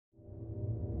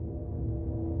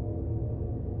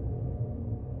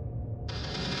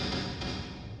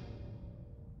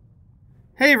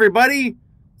Hey everybody,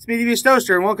 it's me, Devious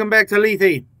Toaster, and welcome back to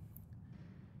Lethe.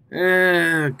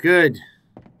 Good.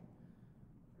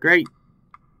 Great.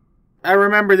 I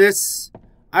remember this.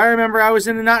 I remember I was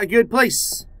in a not good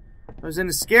place. I was in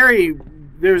a scary...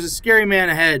 There was a scary man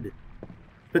ahead.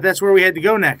 But that's where we had to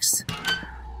go next.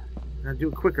 Gotta do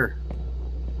it quicker.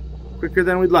 Quicker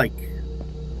than we'd like.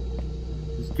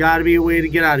 There's gotta be a way to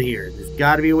get out of here. There's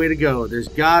gotta be a way to go. There's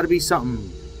gotta be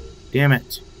something. Damn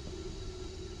it.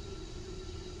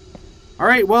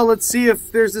 Alright, well, let's see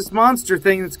if there's this monster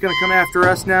thing that's gonna come after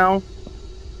us now.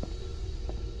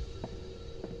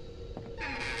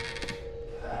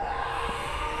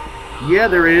 Yeah,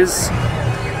 there is.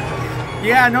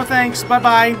 Yeah, no thanks.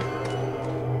 Bye-bye.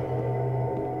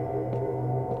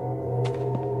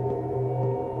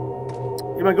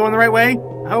 Am I going the right way?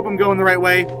 I hope I'm going the right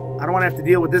way. I don't want to have to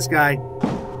deal with this guy.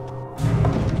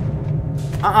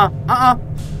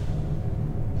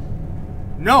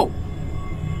 No.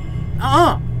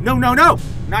 No.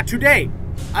 Not today.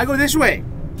 I go this way.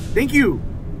 Thank you.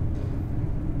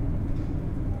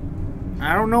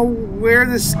 I don't know where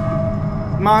this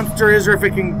monster is or if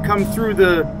it can come through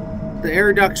the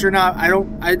air ducts or not.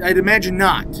 I'd imagine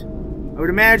not. I would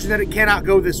imagine that it cannot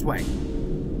go this way.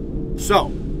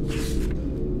 So,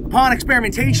 upon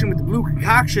experimentation with the blue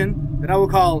concoction that I will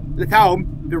call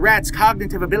Lethe, the rat's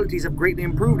cognitive abilities have greatly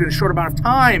improved in a short amount of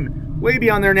time, way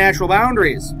beyond their natural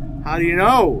boundaries. How do you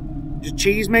know? Just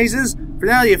cheese mazes? For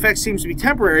now, the effect seems to be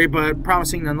temporary, but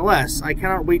promising nonetheless. I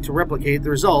cannot wait to replicate the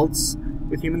results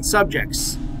with human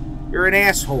subjects. You're an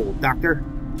asshole, Doctor.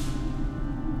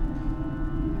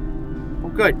 Oh,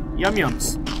 good. Yum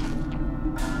yums.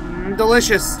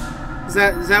 Delicious. Is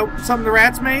that something the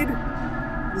rats made?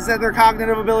 Is that their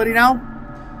cognitive ability now?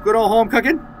 Good old home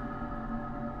cooking?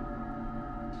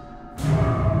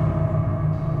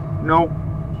 No.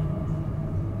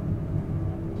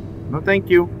 No, thank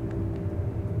you.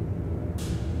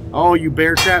 Oh, you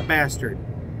bear trap bastard.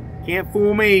 Can't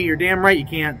fool me. You're damn right you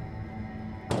can't.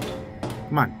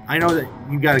 Come on. I know that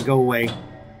you gotta go away.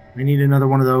 I need another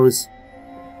one of those.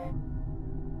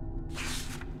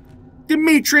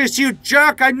 Demetrius, you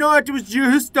jerk! I know it was you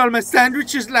who stole my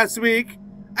sandwiches last week.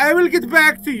 I will get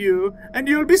back to you, and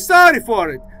you'll be sorry for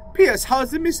it. P.S.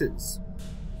 How's the missus?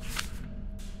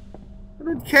 I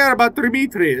don't care about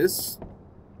Demetrius.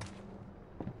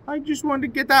 I just want to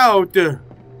get out.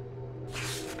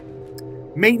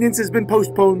 Maintenance has been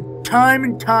postponed time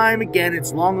and time again.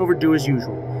 It's long overdue as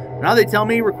usual. Now they tell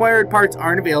me required parts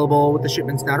aren't available with the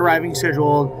shipments not arriving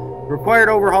scheduled. Required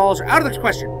overhauls are out of the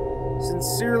question.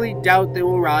 Sincerely doubt they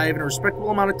will arrive in a respectable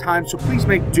amount of time, so please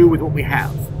make do with what we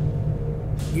have.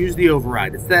 Use the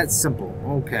override. It's that simple.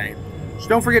 Okay. Just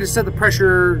don't forget to set the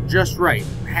pressure just right.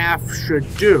 Half should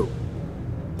do.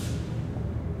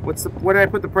 What did I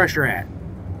put the pressure at?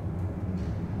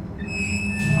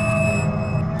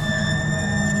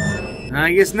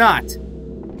 I guess not.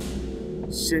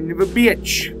 Son of a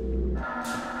bitch.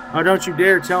 Oh, don't you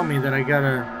dare tell me that I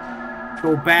gotta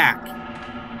go back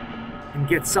and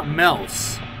get something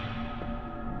else.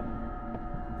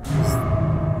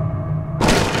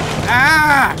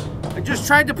 Ah! I just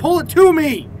tried to pull it to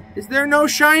me! Is there no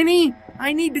shiny?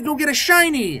 I need to go get a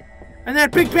shiny! And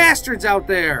that big bastard's out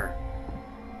there!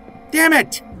 Damn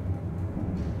it!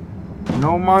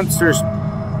 No monsters.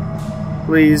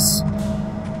 Please.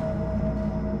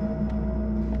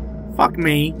 Fuck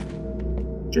me.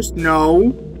 Just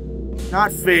no.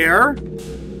 Not fair.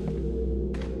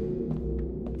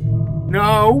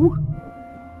 No.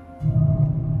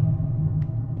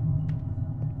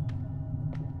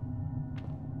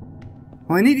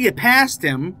 Well, I need to get past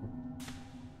him.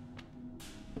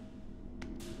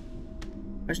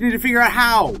 I just need to figure out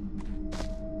how.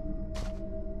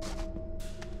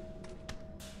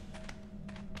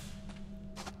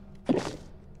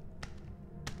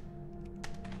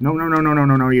 No,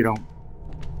 you don't.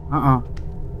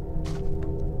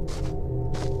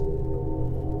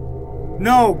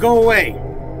 No, go away.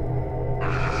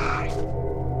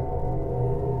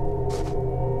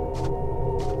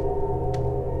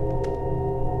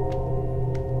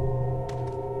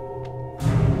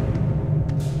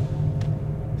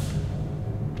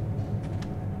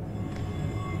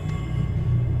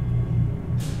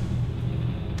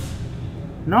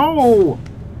 No!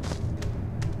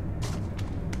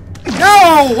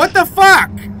 No! What the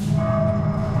fuck?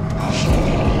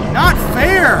 Not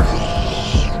fair!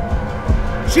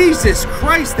 Jesus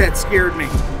Christ, that scared me.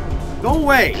 Go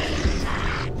away.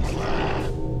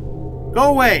 Go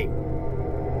away.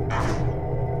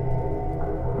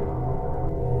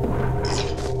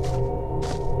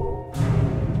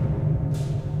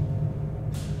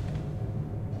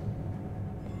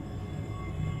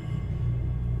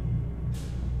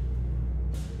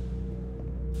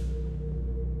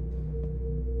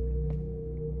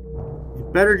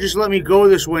 Better just let me go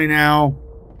this way now.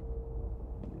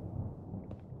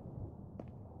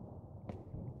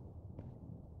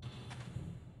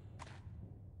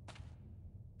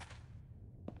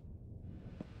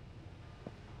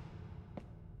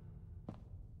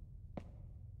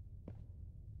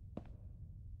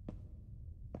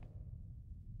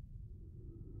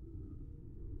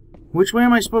 Which way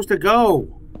am I supposed to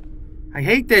go? I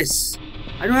hate this.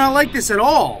 I do not like this at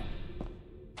all.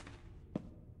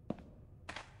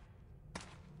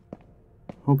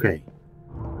 Okay.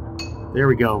 There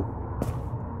we go.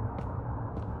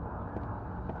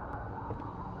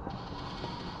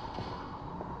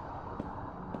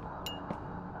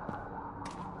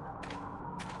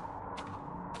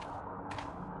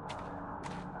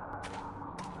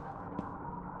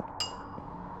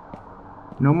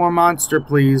 No more monster,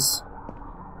 please.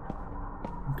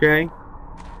 Okay?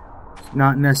 It's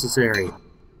not necessary.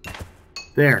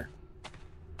 There.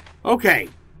 Okay.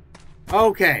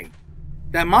 Okay.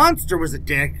 That monster was a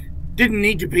dick. Didn't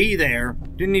need to be there.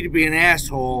 Didn't need to be an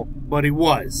asshole, but he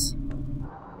was.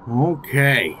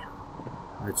 Okay.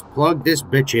 Let's plug this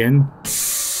bitch in.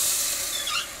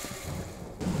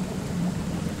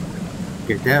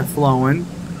 Get that flowing.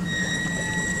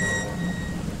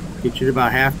 Get you to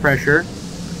about half pressure.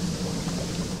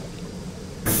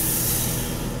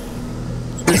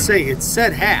 Say it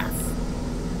said half.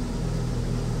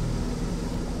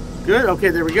 Good. Okay,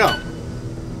 there we go.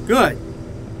 Good.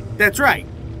 That's right.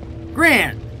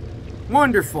 Grand.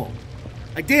 Wonderful.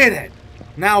 I did it.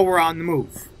 Now we're on the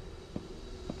move.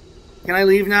 Can I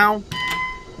leave now?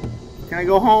 Can I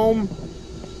go home?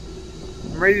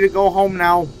 I'm ready to go home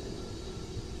now.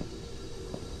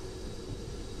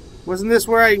 Wasn't this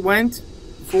where I went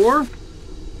before?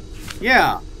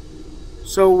 Yeah.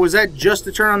 So was that just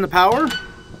to turn on the power?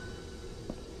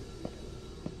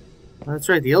 That's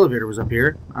right, the elevator was up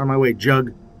here. Out of my way,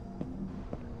 Jug.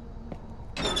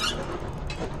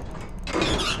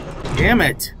 Damn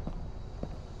it.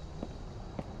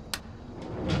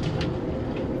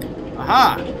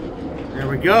 Aha! There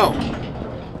we go.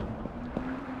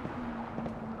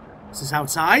 Is this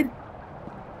outside?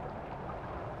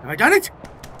 Have I done it?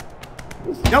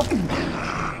 Nope.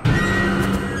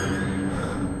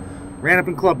 Ran up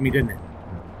and clubbed me, didn't it?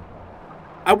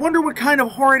 I wonder what kind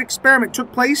of horrid experiment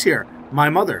took place here. My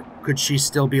mother, could she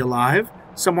still be alive?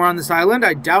 Somewhere on this island?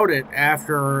 I doubt it.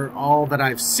 After all that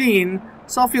I've seen,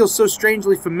 this all feels so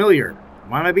strangely familiar.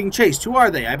 Why am I being chased? Who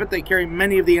are they? I bet they carry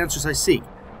many of the answers I seek.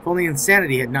 If only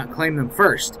insanity had not claimed them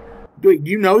first. Wait,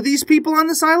 do you know these people on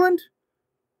this island?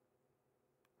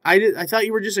 I thought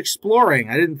you were just exploring.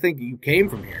 I didn't think you came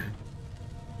from here.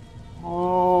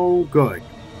 Oh, good.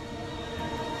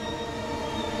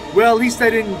 Well, at least I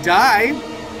didn't die.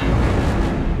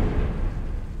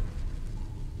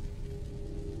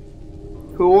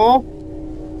 Cool.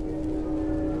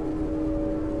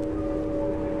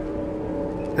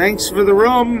 Thanks for the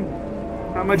room.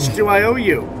 How much do I owe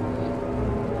you?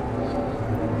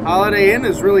 Holiday Inn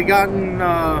has really gotten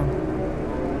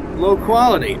low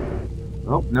quality.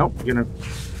 Oh, nope.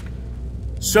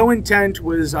 So intent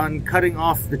was on cutting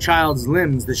off the child's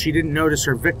limbs that she didn't notice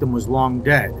her victim was long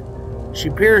dead. She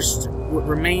pierced what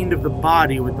remained of the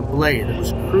body with the blade that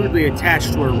was crudely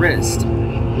attached to her wrist,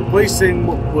 replacing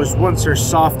what was once her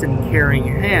soft and caring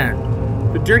hand.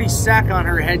 The dirty sack on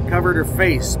her head covered her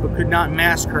face, but could not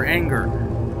mask her anger.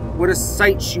 What a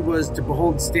sight she was to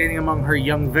behold standing among her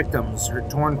young victims, her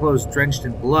torn clothes drenched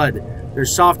in blood, their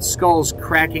soft skulls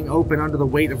cracking open under the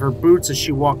weight of her boots as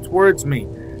she walked towards me.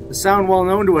 The sound well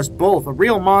known to us both, a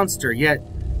real monster, yet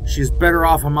she is better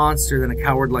off a monster than a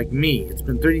coward like me. It's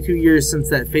been 32 years since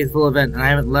that fateful event, and I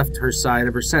haven't left her side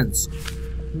ever since.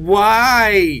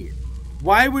 Why?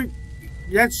 Why would...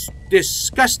 That's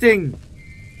disgusting.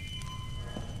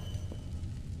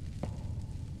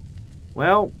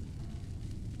 Well...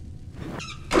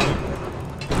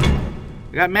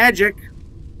 I got magic.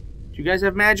 Do you guys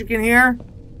have magic in here?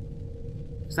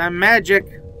 'Cause I'm magic.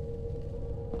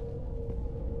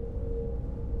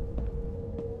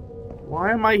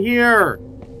 Why am I here?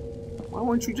 Why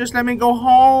won't you just let me go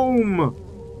home?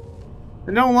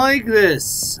 I don't like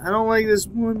this. I don't like this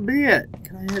one bit.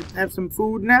 Can I have some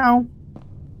food now?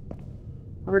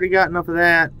 I already got enough of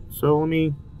that. So let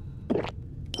me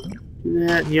do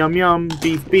that. Yum yum.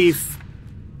 Beef beef.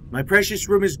 My precious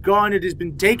room is gone. It has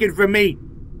been taken from me.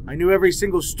 I knew every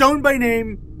single stone by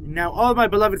name, and now all my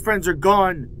beloved friends are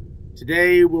gone.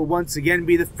 Today will once again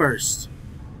be the first.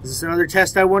 Is this another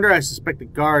test, I wonder? I suspect the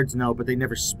guards know, but they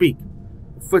never speak.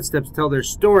 The footsteps tell their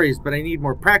stories, but I need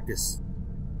more practice.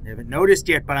 I haven't noticed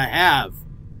yet, but I have.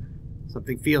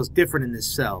 Something feels different in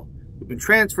this cell. We've been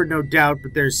transferred, no doubt,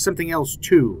 but there's something else,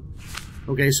 too.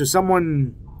 Okay, so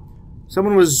someone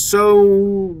was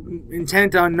so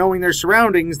intent on knowing their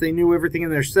surroundings, they knew everything in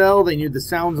their cell, they knew the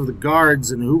sounds of the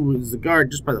guards, and who was the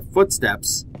guard just by the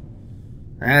footsteps.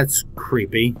 That's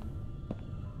creepy.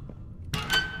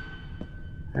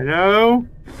 Hello?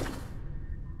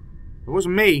 It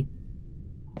wasn't me.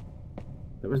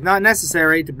 It was not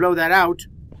necessary to blow that out.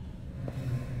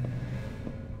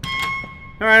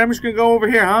 Alright, I'm just gonna go over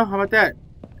here, huh? How about that?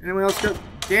 Anyone else go?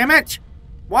 Damn it!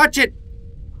 Watch it!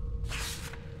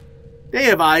 They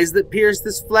have eyes that pierce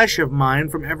this flesh of mine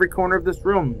from every corner of this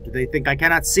room. Do they think I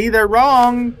cannot see? They're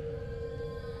wrong!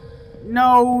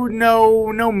 No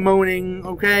moaning,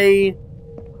 okay?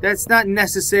 That's not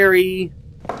necessary.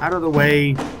 Out of the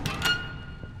way.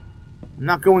 I'm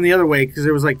not going the other way because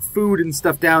there was like food and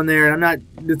stuff down there, and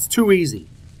it's too easy.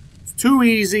 It's too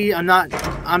easy. I'm not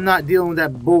dealing with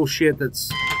that bullshit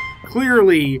that's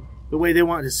clearly the way they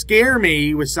want to scare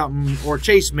me with something or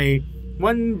chase me.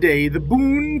 One day, the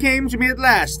boon came to me at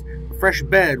last. A fresh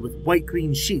bed with white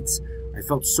clean sheets. I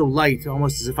felt so light,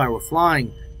 almost as if I were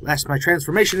flying. At last, my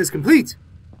transformation is complete.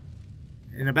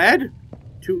 In a bed?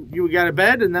 You got a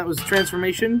bed, and that was the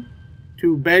transformation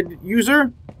to bed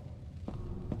user?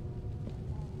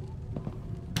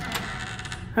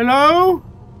 Hello?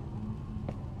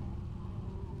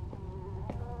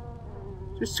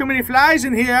 There's too many flies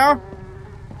in here.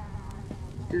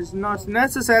 It is not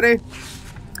necessary.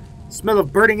 The smell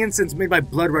of burning incense made my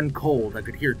blood run cold. I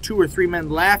could hear 2 or 3 men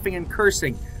laughing and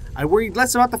cursing. I worried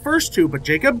less about the first 2, but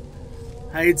Jacob?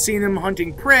 I had seen him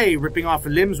hunting prey, ripping off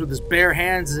limbs with his bare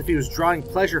hands as if he was drawing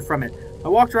pleasure from it. I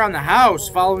walked around the house,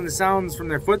 following the sounds from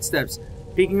their footsteps.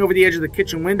 Peeking over the edge of the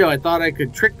kitchen window, I thought I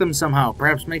could trick them somehow,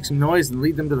 perhaps make some noise and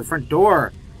lead them to the front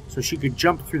door, so she could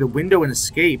jump through the window and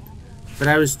escape. But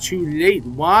I was too late.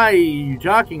 Why are you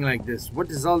talking like this? What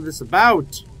is all this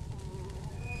about?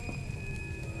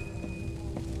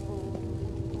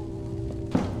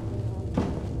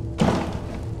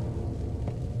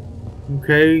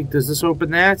 Okay, does this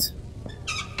open that?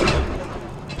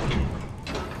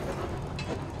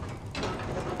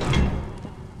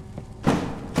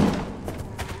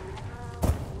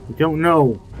 Don't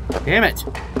know. Damn it.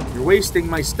 You're wasting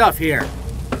my stuff here.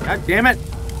 God damn it.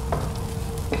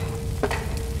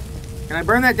 Can I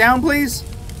burn that down, please?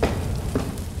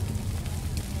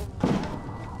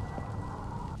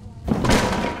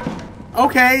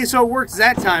 Okay, so it works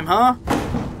that time, huh?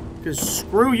 Because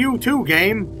screw you too,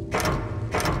 game.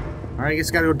 Alright, I guess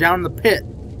I gotta go down in the pit.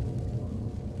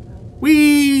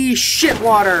 Whee! Shit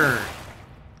water!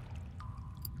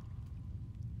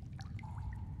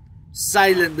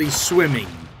 Silently swimming.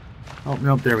 Oh,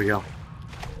 nope, there we go.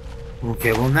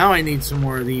 Okay, well now I need some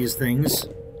more of these things.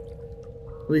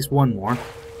 At least one more.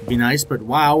 Would be nice, but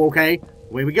wow, okay.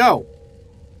 Away we go.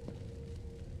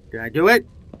 Did I do it?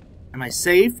 Am I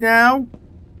safe now?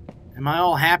 Am I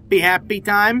all happy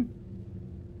time?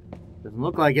 Doesn't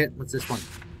look like it. What's this one?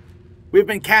 We have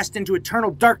been cast into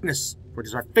eternal darkness, for it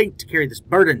is our fate to carry this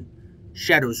burden.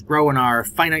 Shadows grow in our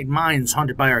finite minds,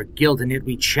 haunted by our guilt, and yet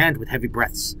we chant with heavy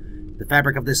breaths. The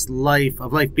fabric of this life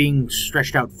being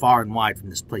stretched out far and wide from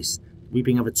this place.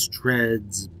 Weeping of its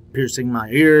treads, piercing my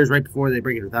ears right before they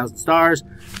break into 1,000 stars.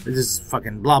 This is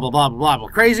fucking blah, blah, blah, blah, blah.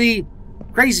 Crazy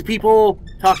people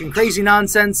talking crazy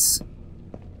nonsense.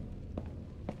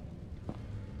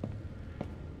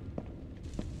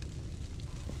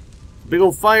 Big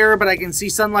old fire, but I can see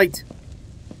sunlight.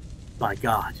 By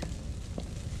God.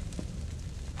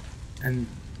 And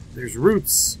there's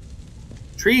roots.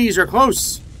 Trees are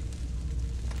close.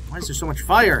 Why is there so much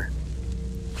fire?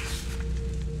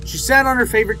 She sat on her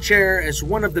favorite chair as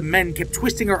one of the men kept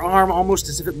twisting her arm almost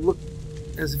as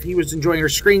if he was enjoying her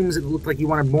screams and it looked like he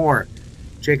wanted more.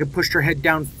 Jacob pushed her head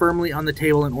down firmly on the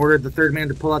table and ordered the third man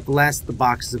to pull out the last of the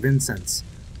boxes of incense.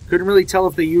 Couldn't really tell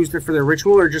if they used it for their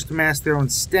ritual or just to mask their own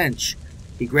stench.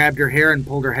 He grabbed her hair and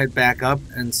pulled her head back up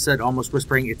and said, almost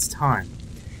whispering, "It's time."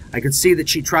 I could see that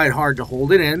she tried hard to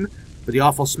hold it in, but the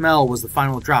awful smell was the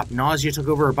final drop. Nausea took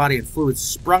over her body and fluids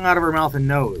sprung out of her mouth and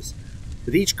nose.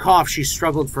 With each cough, she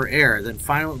struggled for air. Then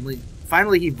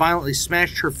finally, he violently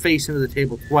smashed her face into the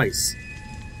table twice.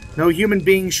 No human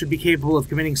being should be capable of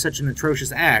committing such an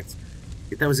atrocious act,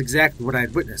 yet that was exactly what I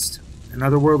had witnessed. An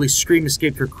otherworldly scream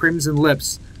escaped her crimson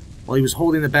lips while he was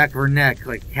holding the back of her neck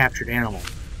like a captured animal.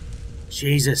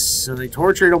 Jesus, so they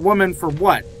tortured a woman for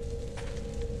what?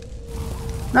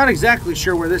 Not exactly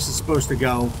sure where this is supposed to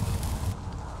go.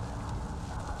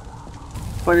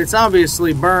 But it's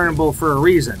obviously burnable for a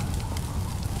reason.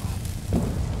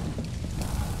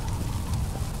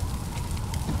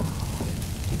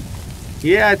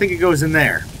 Yeah, I think it goes in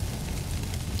there.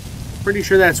 Pretty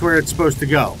sure that's where it's supposed to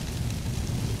go.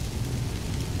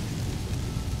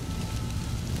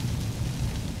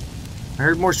 I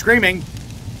heard more screaming.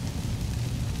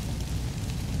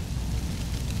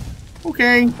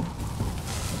 Okay.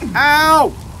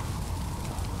 Ow!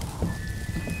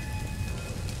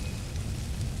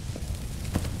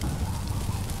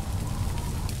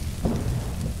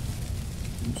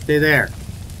 Stay there.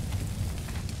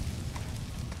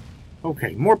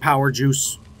 Okay, more power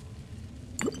juice.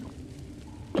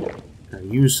 Gotta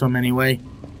use some anyway.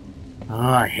 Oh,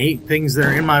 I hate things that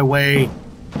are in my way.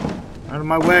 Out of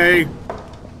my way.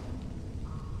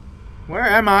 Where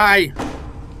am I?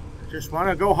 I just want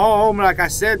to go home like I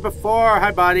said before.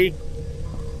 Hi, buddy.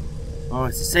 Oh,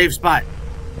 it's a safe spot.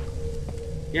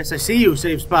 Yes, I see you,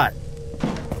 safe spot.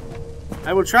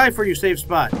 I will try for you, safe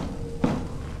spot.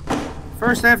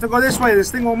 First, I have to go this way.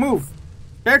 This thing won't move.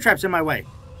 Bear trap's in my way.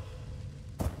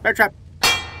 Bear trap.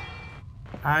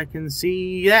 I can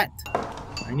see that.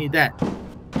 I need that.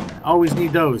 I always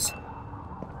need those.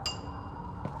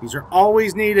 These are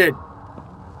always needed.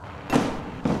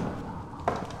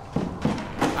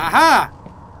 Aha!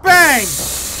 Bang!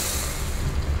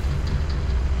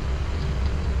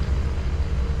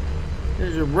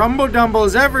 There's a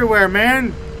rumble-dumbles everywhere,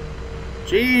 man.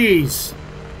 Jeez.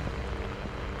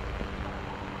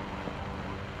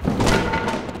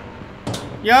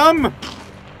 Yum!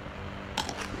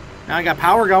 Now I got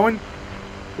power going.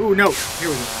 Ooh, note. Here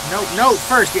we go. Note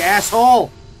first, you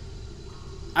asshole!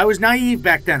 I was naive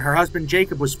back then. Her husband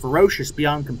Jacob was ferocious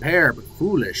beyond compare, but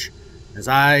foolish. As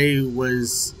I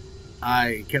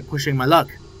kept pushing my luck.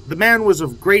 The man was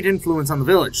of great influence on the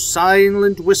village.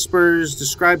 Silent whispers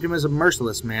described him as a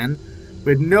merciless man.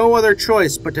 We had no other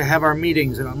choice but to have our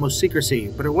meetings in utmost secrecy.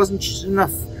 But it wasn't just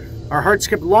enough. Our hearts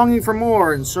kept longing for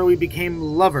more, and so we became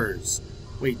lovers.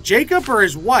 Wait, Jacob or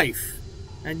his wife?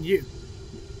 And you...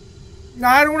 No,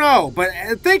 I don't know, but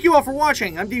thank you all for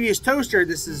watching. I'm Devious Toaster,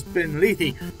 this has been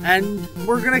Lethe, and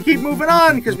we're gonna keep moving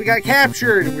on because we got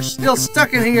captured and we're still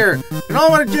stuck in here. And all I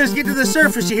want to do is get to the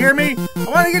surface, you hear me? I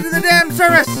want to get to the damn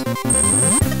surface!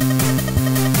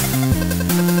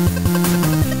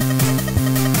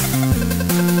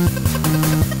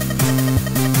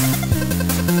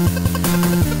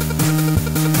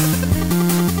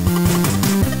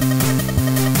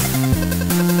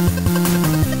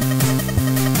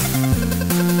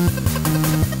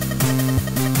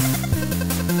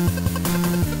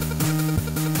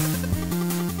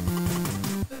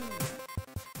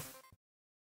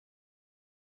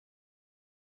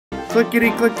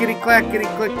 Clickety, clickety, clackety,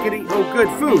 clickety. Oh, good,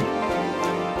 food.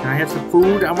 Can I have some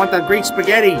food? I want that great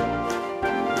spaghetti.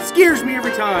 It scares me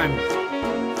every time.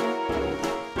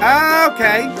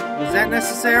 Okay. Was that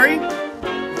necessary?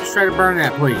 Let's try to burn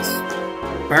that, please.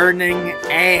 Burning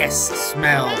ass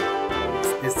smell.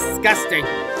 It's disgusting.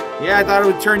 Yeah, I thought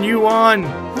it would turn you on.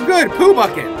 Good, poo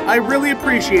bucket. I really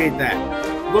appreciate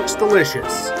that. Looks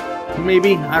delicious.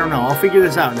 Maybe, I don't know. I'll figure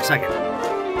this out in a second.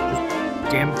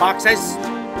 Just damn boxes.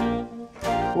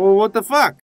 Well, what the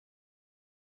fuck?